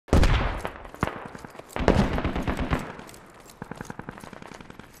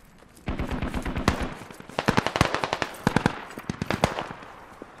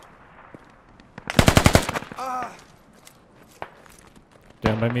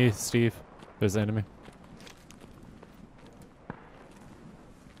Stand by me, Steve. There's the enemy.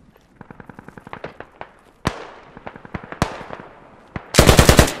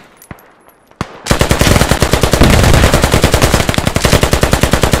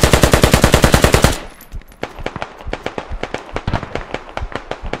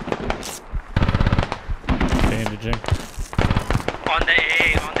 Bandaging. On the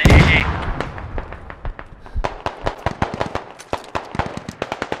AA, on the AA.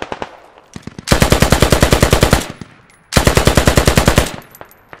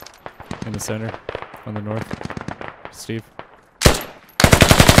 In the center, on the north. Steve. Fuck,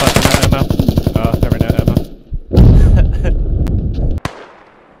 I'm out of ammo. Oh, never ran out of ammo.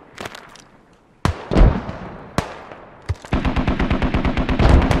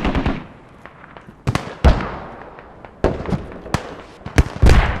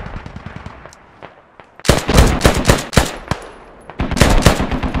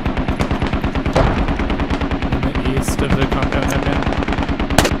 East of the compound I'm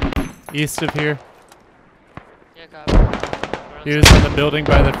in. East of here. Yeah, copy. He was on the building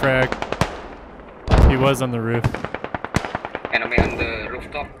by the frag. He was on the roof. Enemy on the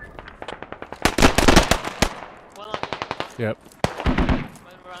rooftop. One on me. Yep. Went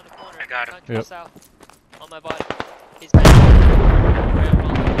around the corner. I got him. Control Yep. south. On my body. He's back. Right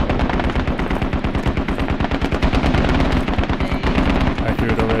wrong. I threw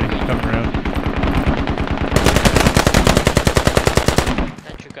it already. Coming around.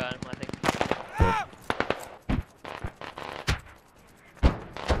 Andrew got him, I think.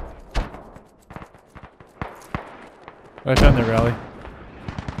 I found the rally.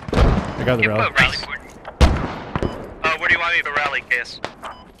 I got the rally. Rally point. Where do you want me to rally, Case?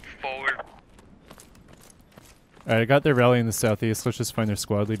 Forward. Alright, I got their rally in the southeast. Let's just find their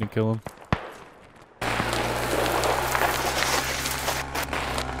squad lead and kill them.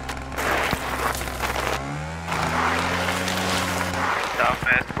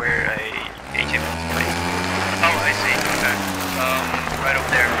 Southwest, where a HM is placed. Oh, I see. Okay. Right over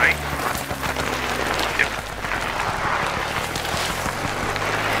there, right? Yep.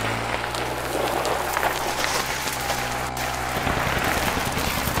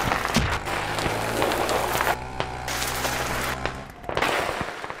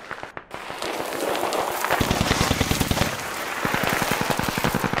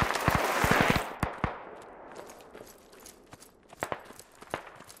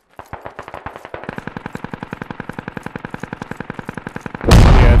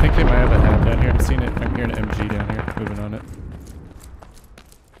 Yeah, I think they might have a hat down here. I'm seeing it. I'm hearing an MG down here. Moving on it.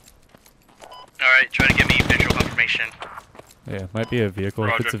 Alright, try to get me visual confirmation. Yeah, might be a vehicle.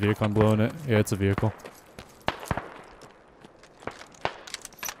 If it's Roger. a vehicle, I'm blowing it. Yeah, it's a vehicle.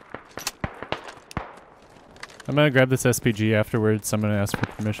 I'm gonna grab this SPG afterwards. I'm gonna ask for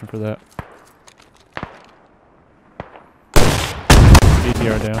permission for that.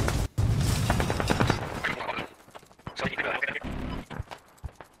 BTR down.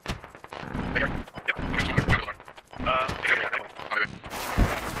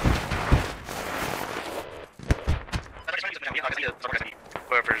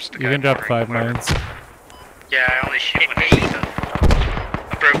 Whoever's the You guy can drop covering 5 whoever. mines. Yeah, I only shoot when I see them.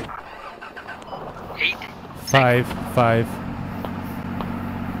 Approved. 8. 5.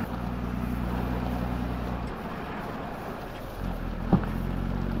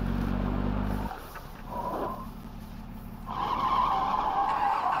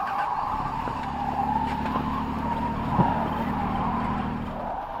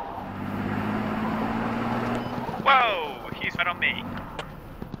 Whoa! He's right on me.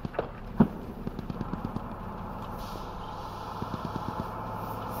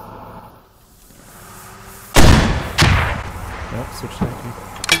 Yep, switch that key.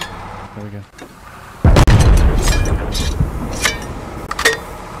 There we go.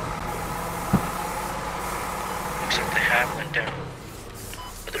 Looks like the hat went down.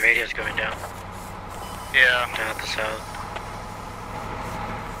 But the radio's going down. Yeah. Down at the south.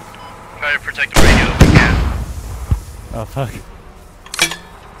 Try to protect the radio if we can. Oh fuck.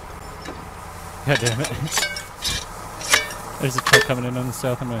 God damn it. There's a truck coming in on the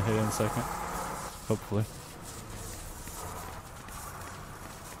south. I'm gonna hit it in a second. Hopefully.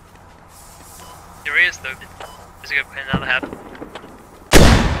 There is though. There's a good pin on the hat.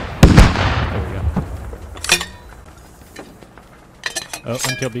 There we go. Oh,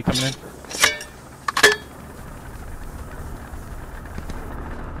 MTLB coming in.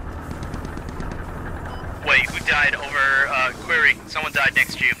 Wait, who died over query? Someone died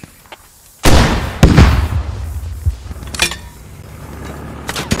next to you.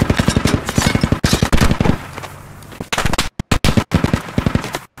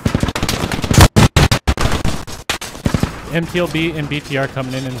 MTLB and BTR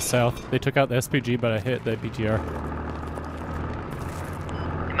coming in the south. They took out the SPG, but I hit the BTR.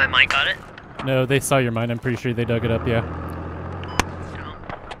 And my mic got it? No, they saw your mine. I'm pretty sure they dug it up, yeah. No.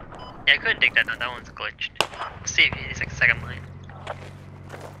 Yeah, I couldn't dig that down. That one's glitched. Let's see if he's like a second line.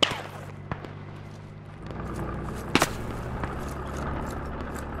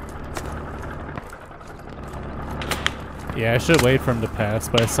 Yeah, I should have waited for him to pass,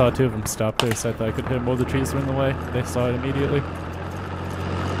 but I saw two of them stop there, so I thought I could hit him while the trees were in the way. They saw it immediately.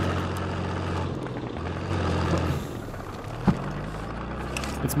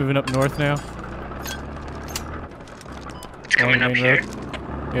 It's moving up north now. It's coming up main here.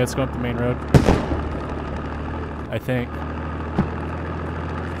 road. Yeah, it's going up the main road. I think.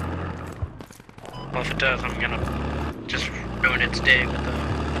 Well, if it does, I'm gonna just ruin its day with the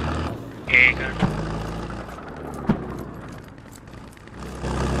AA gun.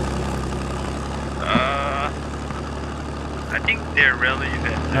 I think they're really.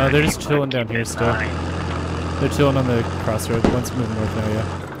 No, they're just chilling down here still. They're chilling on the crossroad. One's moving north now, yeah.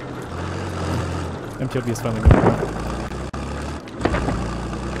 MTLB is finally moving north.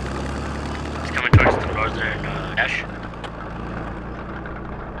 It's coming towards the northern dash.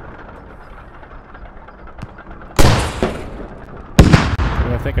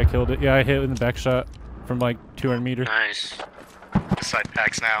 Yeah, I think I killed it. Yeah, I hit it in the back shot from like 200 meters. Nice. Side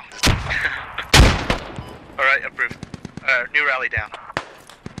packs now. Alright, approved. New rally down.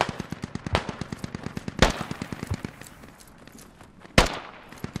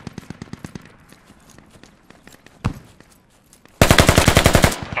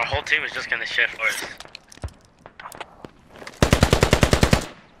 Our whole team is just gonna shift for us.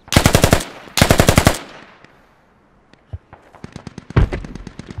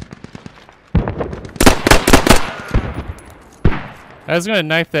 I was gonna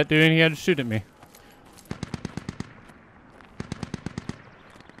knife that dude and he had to shoot at me.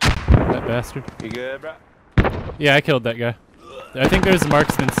 That bastard. You good, bro? Yeah, I killed that guy. I think there's a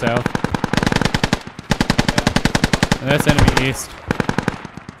marksman south. And that's enemy east.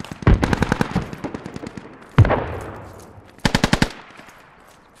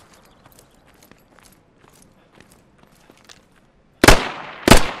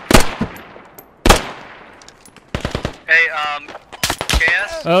 Hey,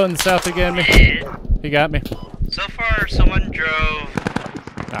 KS? Oh, in the south again, me. He got me. So far, someone drove.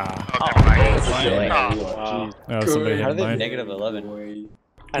 Ah. Oh, never mind. Shit. Oh. Oh, somebody How hit did they mine. negative 11? Oof.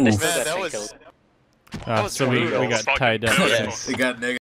 And they still Man, got that 10 was- kills. Ah, so we got tied up. Yes. They got negative.